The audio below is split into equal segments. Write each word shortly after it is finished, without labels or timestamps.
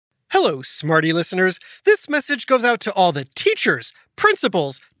Hello, Smarty listeners. This message goes out to all the teachers,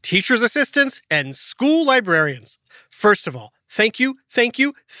 principals, teachers' assistants, and school librarians. First of all, thank you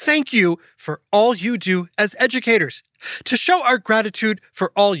for all you do as educators. To show our gratitude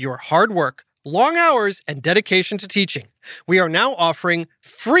for all your hard work, long hours, and dedication to teaching, we are now offering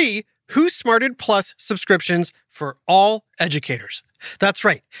free Who Smarted Plus subscriptions for all educators. That's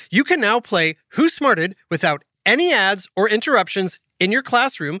right. You can now play Who Smarted without any ads or interruptions in your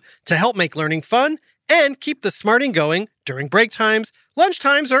classroom to help make learning fun and keep the smarting going during break times, lunch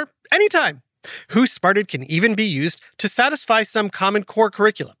times, or anytime. Who Smarted can even be used to satisfy some Common Core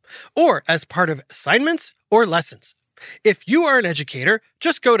curriculum or as part of assignments or lessons. If you are an educator,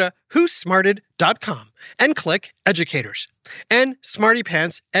 just go to whosmarted.com and click Educators. And Smarty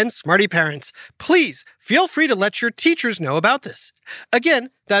Pants and Smarty Parents, please feel free to let your teachers know about this.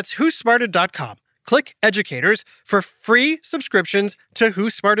 Again, that's whosmarted.com. Click Educators for free subscriptions to Who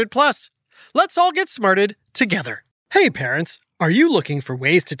Smarted Plus. Let's all get smarted together. Hey parents, are you looking for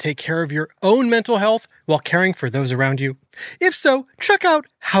ways to take care of your own mental health while caring for those around you? If so, check out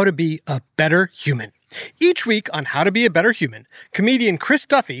How to Be a Better Human. Each week on How to Be a Better Human, comedian Chris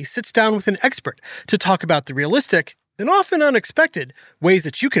Duffy sits down with an expert to talk about the realistic and often unexpected ways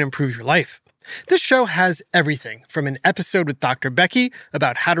that you can improve your life. This show has everything from an episode with Dr. Becky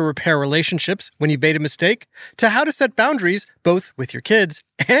about how to repair relationships when you've made a mistake, to how to set boundaries both with your kids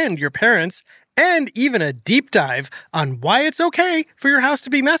and your parents, and even a deep dive on why it's okay for your house to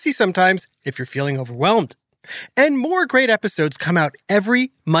be messy sometimes if you're feeling overwhelmed. And more great episodes come out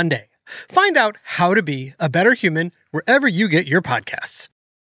every Monday. Find out How to Be a Better Human wherever you get your podcasts.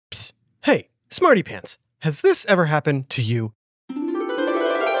 Psst. Hey, Smarty Pants, has this ever happened to you?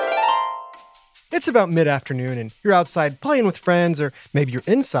 It's about mid-afternoon and you're outside playing with friends, or maybe you're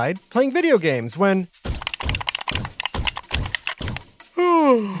inside playing video games when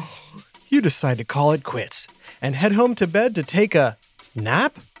you decide to call it quits and head home to bed to take a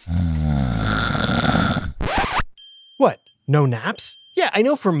nap? What, no naps? Yeah, I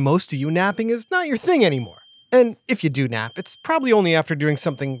know for most of you, napping is not your thing anymore. And if you do nap, it's probably only after doing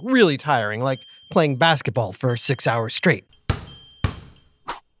something really tiring, like playing basketball for 6 hours straight.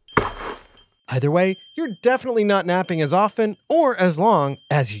 Either way, you're definitely not napping as often or as long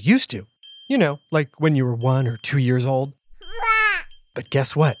as you used to. You know, like when you were 1 or 2 years old. But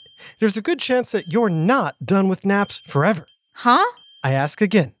guess what? There's a good chance that you're not done with naps forever. Huh? I ask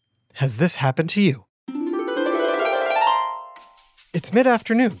again, has this happened to you? It's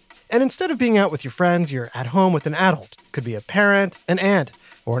mid-afternoon, and instead of being out with your friends, you're at home with an adult. Could be a parent, an aunt,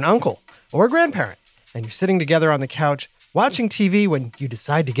 or an uncle, or a grandparent. And you're sitting together on the couch, watching TV when you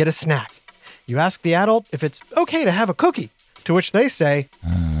decide to get a snack. You ask the adult if it's okay to have a cookie, to which they say,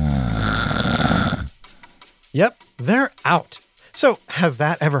 yep, they're out. So has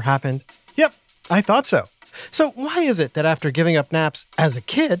that ever happened? Yep, I thought so. So why is it that after giving up naps as a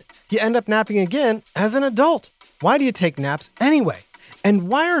kid, you end up napping again as an adult? Why do you take naps anyway? And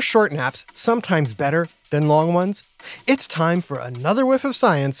why are short naps sometimes better than long ones? It's time for another whiff of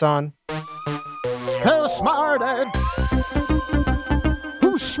science on Who Smarted?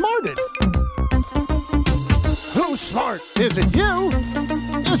 Who Smarted? Who's smart? Is it you?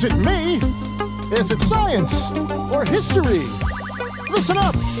 Is it me? Is it science or history? Listen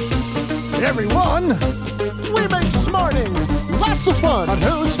up, everyone. We make smarting lots of fun on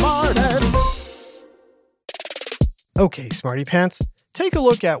Who Smarted. Okay, Smarty Pants, take a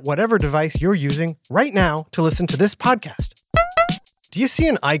look at whatever device you're using right now to listen to this podcast. Do you see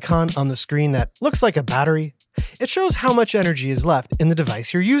an icon on the screen that looks like a battery? It shows how much energy is left in the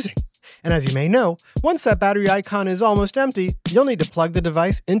device you're using. And as you may know, once that battery icon is almost empty, you'll need to plug the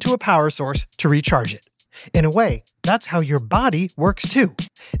device into a power source to recharge it. In a way, that's how your body works too.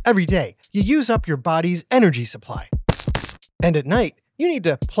 Every day, you use up your body's energy supply. And at night, you need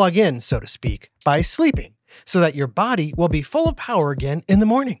to plug in, so to speak, by sleeping, so that your body will be full of power again in the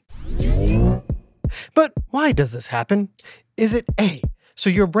morning. But why does this happen? Is it A, so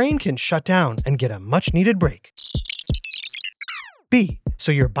your brain can shut down and get a much-needed break? B,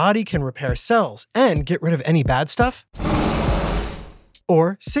 so your body can repair cells and get rid of any bad stuff?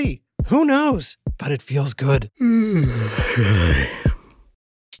 Or C, who knows, but it feels good.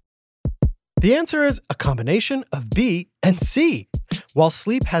 The answer is a combination of B and C. While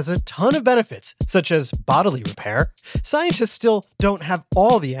sleep has a ton of benefits, such as bodily repair, scientists still don't have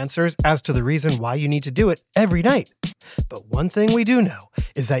all the answers as to the reason why you need to do it every night. But one thing we do know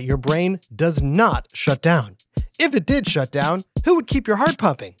is that your brain does not shut down. If it did shut down, who would keep your heart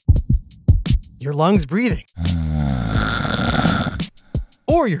pumping? Your lungs breathing?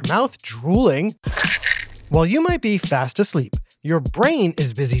 Or your mouth drooling? While you might be fast asleep, your brain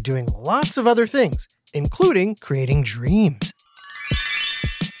is busy doing lots of other things, including creating dreams.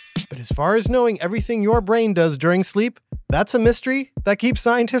 But as far as knowing everything your brain does during sleep, that's a mystery that keeps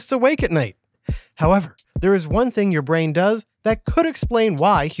scientists awake at night. However, there is one thing your brain does that could explain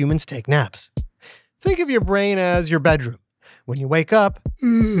why humans take naps. Think of your brain as your bedroom. When you wake up,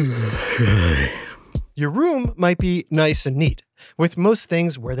 your room might be nice and neat, with most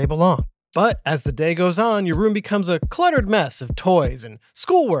things where they belong. But as the day goes on, your room becomes a cluttered mess of toys and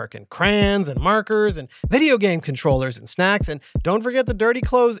schoolwork and crayons and markers and video game controllers and snacks, and don't forget the dirty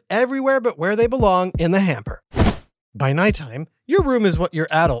clothes everywhere but where they belong in the hamper. By nighttime, your room is what your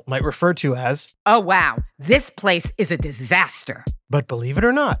adult might refer to as, "Oh wow, this place is a disaster." But believe it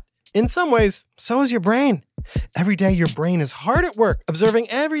or not, in some ways, so is your brain. Every day, your brain is hard at work observing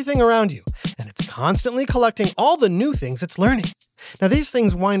everything around you, and it's constantly collecting all the new things it's learning. Now, these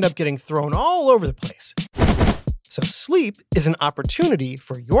things wind up getting thrown all over the place. So sleep is an opportunity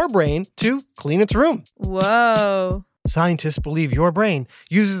for your brain to clean its room. Whoa. Scientists believe your brain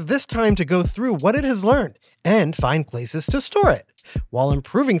uses this time to go through what it has learned and find places to store it, while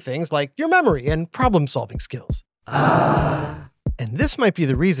improving things like your memory and problem-solving skills. And this might be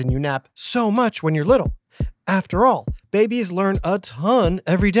the reason you nap so much when you're little. After all, babies learn a ton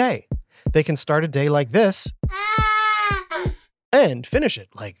every day. They can start a day like this and finish it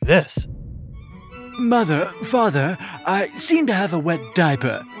like this. Mother, father, I seem to have a wet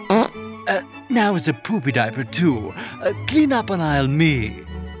diaper. Now it's a poopy diaper too. Clean up on aisle me.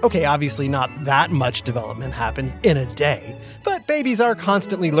 Okay, obviously not that much development happens in a day, but babies are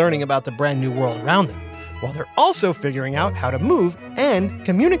constantly learning about the brand new world around them, while they're also figuring out how to move and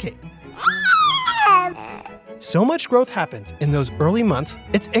communicate. So much growth happens in those early months,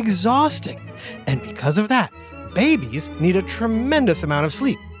 it's exhausting. And because of that, babies need a tremendous amount of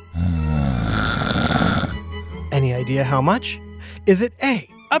sleep. Any idea how much? Is it A,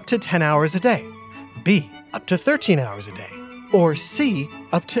 up to 10 hours a day, B, up to 13 hours a day, or C,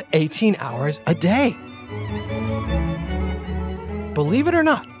 up to 18 hours a day? Believe it or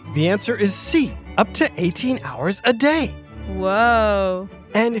not, the answer is C, up to 18 hours a day. Whoa.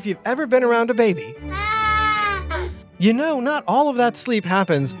 And if you've ever been around a baby, you know not all of that sleep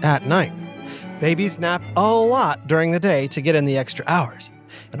happens at night. Babies nap a lot during the day to get in the extra hours.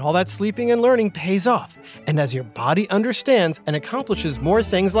 And all that sleeping and learning pays off. And as your body understands and accomplishes more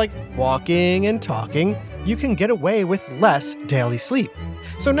things like walking and talking, you can get away with less daily sleep.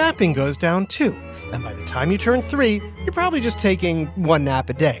 So napping goes down too. And by the time you turn 3, you're probably just taking 1 nap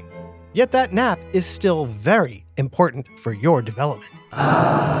a day. Yet that nap is still very important for your development.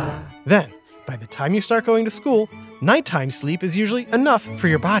 Then, by the time you start going to school, nighttime sleep is usually enough for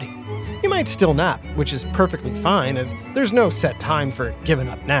your body. You might still nap, which is perfectly fine, as there's no set time for giving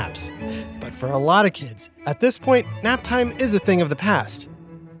up naps. But for a lot of kids, at this point, nap time is a thing of the past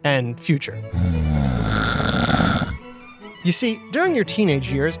and future. You see, during your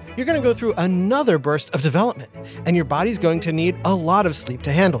teenage years, you're going to go through another burst of development, and your body's going to need a lot of sleep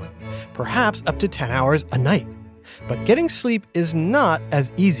to handle it, perhaps up to 10 hours a night. But getting sleep is not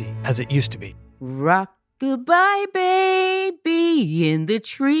as easy as it used to be. Rock-a-bye, baby, in the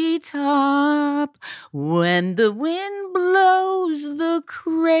treetop. When the wind blows, the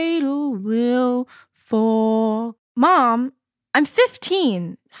cradle will fall. Mom, I'm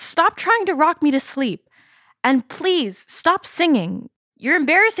 15. Stop trying to rock me to sleep. And please, stop singing. You're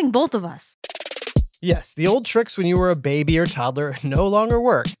embarrassing both of us. Yes, the old tricks when you were a baby or toddler no longer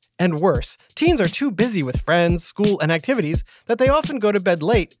work. And worse, teens are too busy with friends, school, and activities that they often go to bed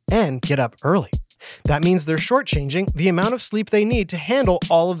late and get up early. That means they're shortchanging the amount of sleep they need to handle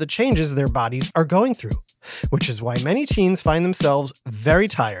all of the changes their bodies are going through, which is why many teens find themselves very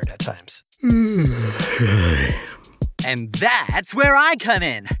tired at times. And that's where I come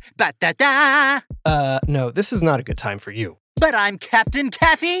in. Ba-da-da! No, this is not a good time for you. But I'm Captain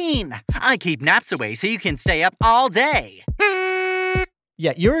Caffeine. I keep naps away so you can stay up all day.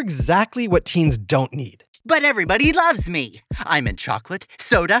 Yeah, you're exactly what teens don't need. But everybody loves me. I'm in chocolate,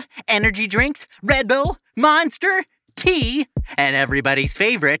 soda, energy drinks, Red Bull, Monster, tea, and everybody's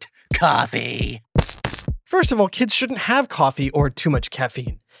favorite, coffee. First of all, kids shouldn't have coffee or too much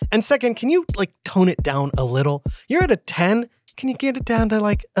caffeine. And second, can you, tone it down a little? You're at a 10. Can you get it down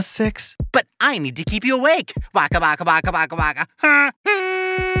to, a 6? But I need to keep you awake. Waka, waka, waka, waka, waka.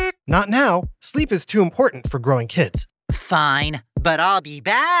 Not now. Sleep is too important for growing kids. Fine, but I'll be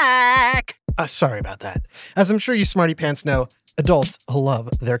back. Sorry about that. As I'm sure you smarty pants know, adults love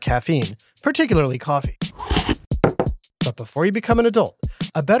their caffeine, particularly coffee. But before you become an adult,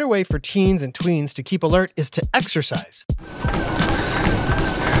 a better way for teens and tweens to keep alert is to exercise.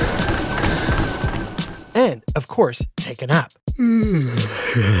 And, of course, take a nap.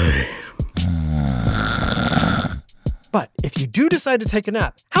 But if you do decide to take a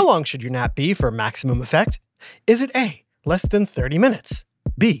nap, how long should your nap be for maximum effect? Is it A, less than 30 minutes,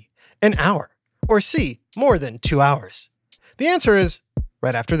 B, an hour, or C, more than 2 hours? The answer is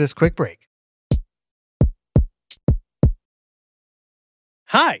right after this quick break.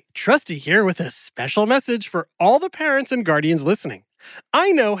 Hi, Trusty here with a special message for all the parents and guardians listening.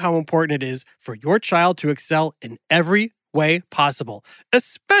 I know how important it is for your child to excel in every way possible,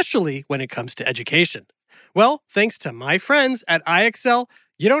 especially when it comes to education. Well, thanks to my friends at IXL,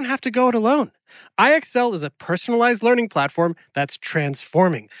 you don't have to go it alone. IXL is a personalized learning platform that's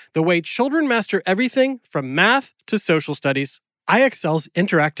transforming the way children master everything from math to social studies. IXL's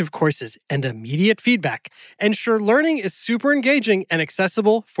interactive courses and immediate feedback ensure learning is super engaging and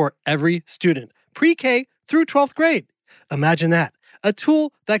accessible for every student, pre-K through 12th grade. Imagine that, a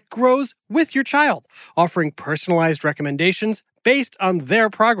tool that grows with your child, offering personalized recommendations based on their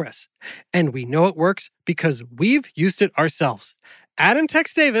progress. And we know it works because we've used it ourselves. Adam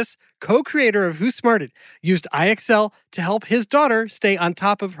Tex Davis, co-creator of Who Smarted, used IXL to help his daughter stay on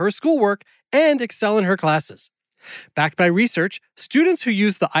top of her schoolwork and excel in her classes. Backed by research, students who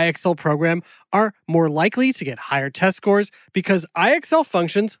use the IXL program are more likely to get higher test scores because IXL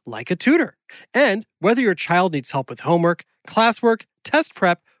functions like a tutor. And whether your child needs help with homework, classwork, test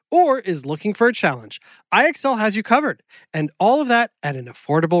prep, or is looking for a challenge, IXL has you covered, and all of that at an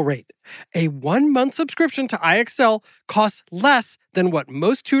affordable rate. A 1-month subscription to IXL costs less than what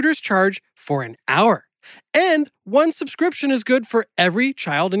most tutors charge for an hour. And one subscription is good for every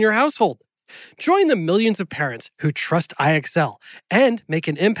child in your household. Join the millions of parents who trust IXL and make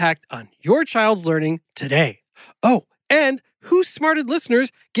an impact on your child's learning today. Oh, and Who Smarted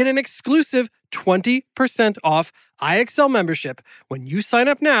listeners get an exclusive 20% off IXL membership when you sign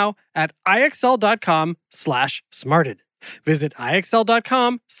up now at IXL.com/smarted. Visit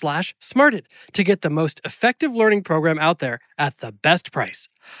IXL.com/smarted to get the most effective learning program out there at the best price.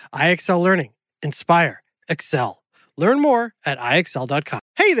 IXL Learning. Inspire. Excel. Learn more at IXL.com.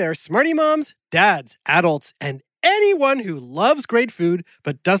 Hey there, smarty moms, dads, adults, and anyone who loves great food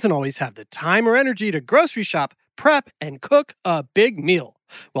but doesn't always have the time or energy to grocery shop, prep, and cook a big meal.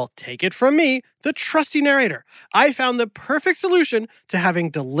 Well, take it from me, the trusty narrator. I found the perfect solution to having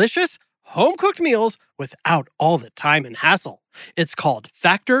delicious, home-cooked meals without all the time and hassle. It's called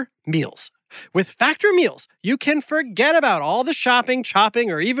Factor Meals. With Factor Meals, you can forget about all the shopping, chopping,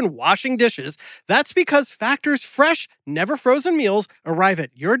 or even washing dishes. That's because Factor's fresh, never frozen meals arrive at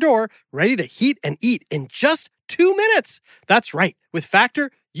your door ready to heat and eat in just 2 minutes. That's right. With Factor,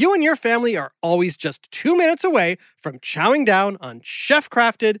 you and your family are always just 2 minutes away from chowing down on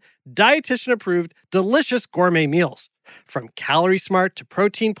chef-crafted, dietitian-approved, delicious gourmet meals. From Calorie Smart to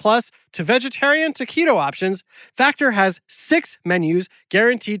Protein Plus to vegetarian to keto options, Factor has 6 menus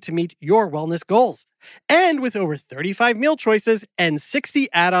guaranteed to meet your wellness goals. And with over 35 meal choices and 60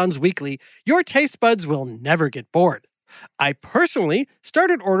 add-ons weekly, your taste buds will never get bored. I personally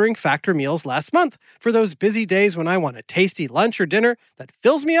started ordering Factor meals last month for those busy days when I want a tasty lunch or dinner that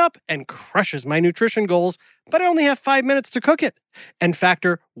fills me up and crushes my nutrition goals, but I only have 5 minutes to cook it. And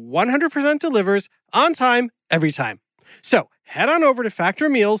Factor 100% delivers on time, every time. So head on over to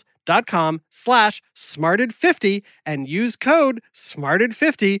factormeals.com/smarted50 and use code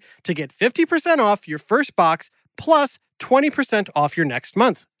SMARTED50 to get 50% off your first box plus 20% off your next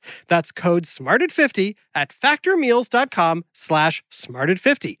month. That's code SMARTED50 at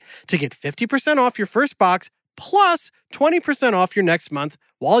factormeals.com/smarted50 to get 50% off your first box plus 20% off your next month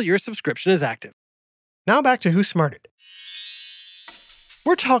while your subscription is active. Now back to Who Smarted.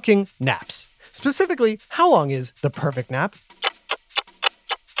 We're talking naps. Specifically, how long is the perfect nap?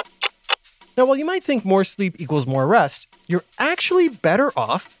 Now, while you might think more sleep equals more rest, you're actually better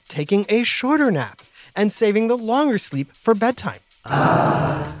off taking a shorter nap and saving the longer sleep for bedtime.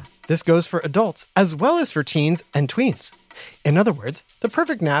 This goes for adults as well as for teens and tweens. In other words, the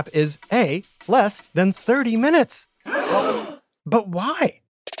perfect nap is A, less than 30 minutes. But why?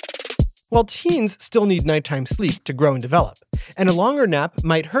 Well, teens still need nighttime sleep to grow and develop, and a longer nap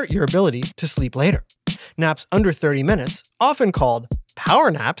might hurt your ability to sleep later. Naps under 30 minutes, often called power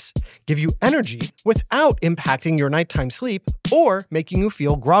naps, give you energy without impacting your nighttime sleep or making you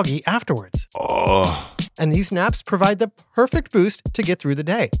feel groggy afterwards. And these naps provide the perfect boost to get through the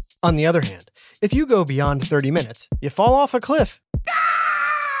day. On the other hand, if you go beyond 30 minutes, you fall off a cliff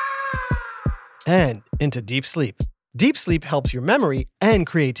and into deep sleep. Deep sleep helps your memory and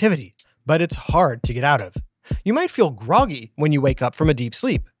creativity, but it's hard to get out of. You might feel groggy when you wake up from a deep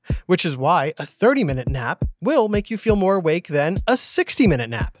sleep, which is why a 30-minute nap will make you feel more awake than a 60-minute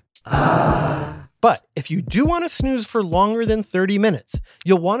nap. But if you do want to snooze for longer than 30 minutes,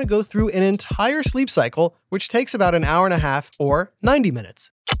 you'll want to go through an entire sleep cycle, which takes about an hour and a half or 90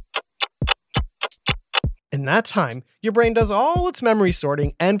 minutes. In that time, your brain does all its memory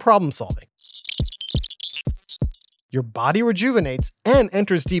sorting and problem solving. Your body rejuvenates and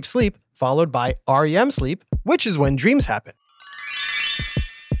enters deep sleep, followed by REM sleep, which is when dreams happen.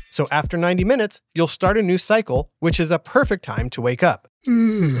 So after 90 minutes, you'll start a new cycle, which is a perfect time to wake up.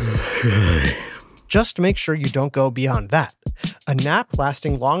 Just make sure you don't go beyond that. A nap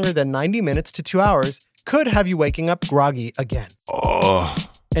lasting longer than 90 minutes to 2 hours could have you waking up groggy again.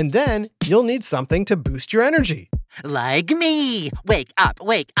 And then you'll need something to boost your energy. Like me. Wake up,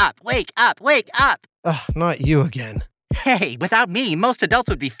 wake up, wake up, wake up. Not you again. Hey, without me, most adults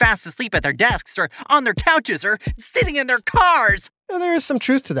would be fast asleep at their desks or on their couches or sitting in their cars. Now, there is some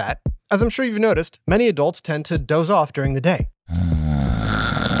truth to that. As I'm sure you've noticed, many adults tend to doze off during the day.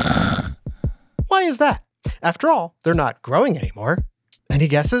 Why is that? After all, they're not growing anymore. Any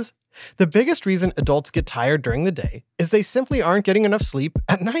guesses? The biggest reason adults get tired during the day is they simply aren't getting enough sleep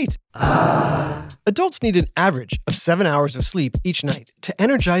at night. Adults need an average of 7 hours of sleep each night to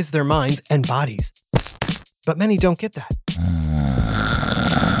energize their minds and bodies. But many don't get that.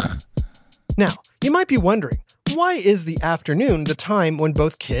 Now, you might be wondering, why is the afternoon the time when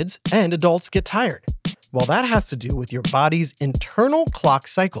both kids and adults get tired? Well, that has to do with your body's internal clock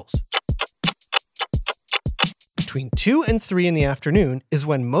cycles. Between 2 and 3 in the afternoon is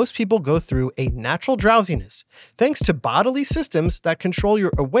when most people go through a natural drowsiness, thanks to bodily systems that control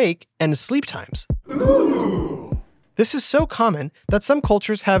your awake and sleep times. This is so common that some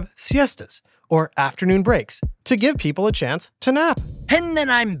cultures have siestas, or afternoon breaks, to give people a chance to nap. And then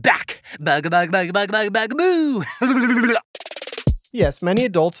I'm back. Bug, bug, bug, bug, bug, bug, boo. Yes, many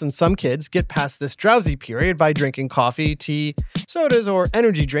adults and some kids get past this drowsy period by drinking coffee, tea, sodas, or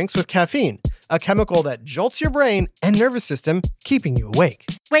energy drinks with caffeine, a chemical that jolts your brain and nervous system, keeping you awake.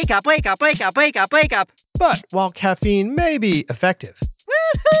 Wake up, wake up, wake up, wake up, wake up. But while caffeine may be effective,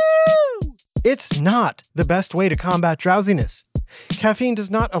 Woohoo! it's not the best way to combat drowsiness. Caffeine does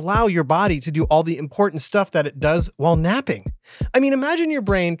not allow your body to do all the important stuff that it does while napping. I mean, imagine your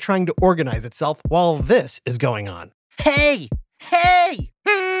brain trying to organize itself while this is going on. Hey! Hey!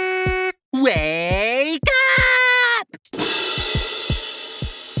 Wake up!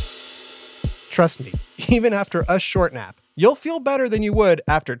 Trust me, even after a short nap, you'll feel better than you would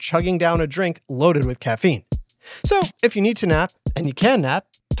after chugging down a drink loaded with caffeine. So, if you need to nap, and you can nap,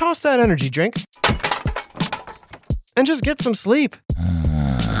 toss that energy drink and just get some sleep.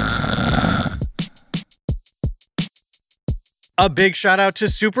 A big shout out to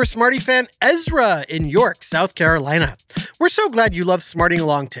Super Smarty fan Ezra in York, South Carolina. We're so glad you love smarting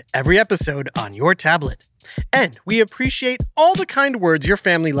along to every episode on your tablet. And we appreciate all the kind words your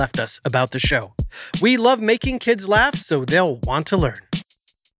family left us about the show. We love making kids laugh, so they'll want to learn.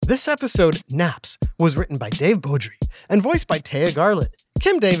 This episode, Naps, was written by Dave Beaudry and voiced by Taya Garland,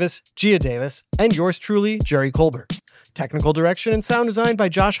 Kim Davis, Gia Davis, and yours truly, Jerry Colbert. Technical direction and sound design by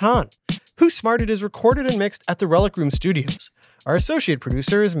Josh Hahn. Who Smarted is recorded and mixed at the Relic Room Studios. Our associate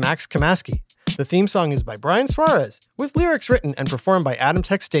producer is Max Kamaski. The theme song is by Brian Suarez, with lyrics written and performed by Adam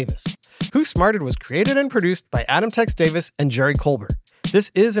Tex Davis. Who Smarted was created and produced by Adam Tex Davis and Jerry Colbert. This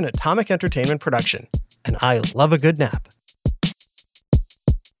is an Atomic Entertainment production, and I love a good nap.